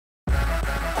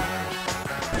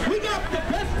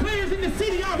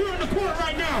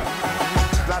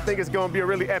think it's going to be a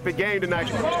really epic game tonight.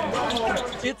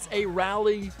 It's a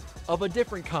rally of a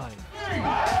different kind.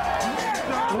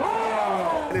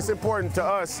 And it's important to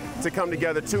us to come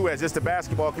together, too, as just the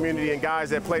basketball community and guys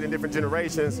that played in different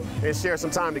generations and share some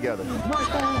time together.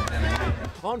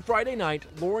 On Friday night,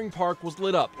 Loring Park was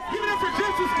lit up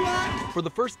for the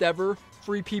first ever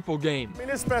Free People game. I mean,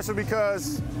 it's special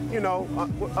because, you know,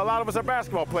 a lot of us are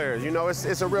basketball players. You know,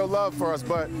 it's a real love for us.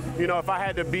 But, you know, if I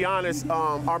had to be honest,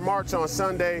 our march on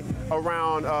Sunday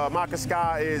around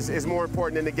Makaska is more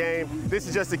important than the game. This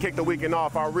is just to kick the weekend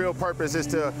off. Our real purpose is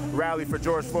to rally for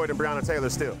George Floyd and Breonna Taylor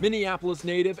still. Minneapolis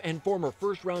native and former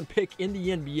first-round pick in the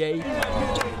NBA,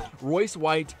 Royce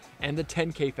White and the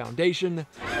 10K Foundation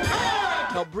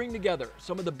help bring together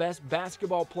some of the best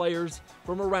basketball players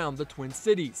from around the Twin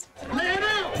Cities.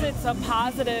 It's a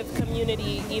positive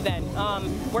community event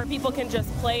where people can just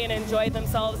play and enjoy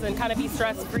themselves and kind of be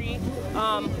stress-free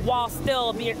while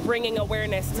still bringing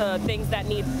awareness to things that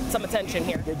need some attention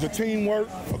here. The teamwork,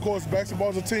 of course, basketball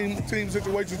is a team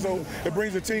situation, so it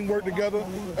brings the teamwork together.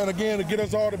 And again, to get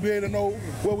us all to be able to know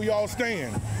where we all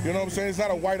stand. You know what I'm saying? It's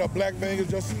not a white or black thing,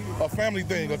 it's just a family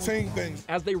thing, a team thing.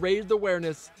 As they raised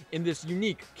awareness in this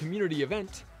unique community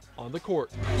event on the court.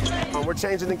 We're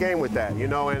changing the game with that, you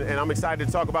know, and I'm excited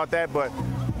to talk about that, but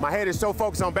my head is so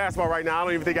focused on basketball right now, I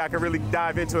don't even think I can really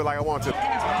dive into it like I want to.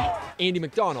 Andy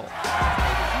McDonald,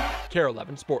 KARE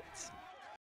 11 Sports.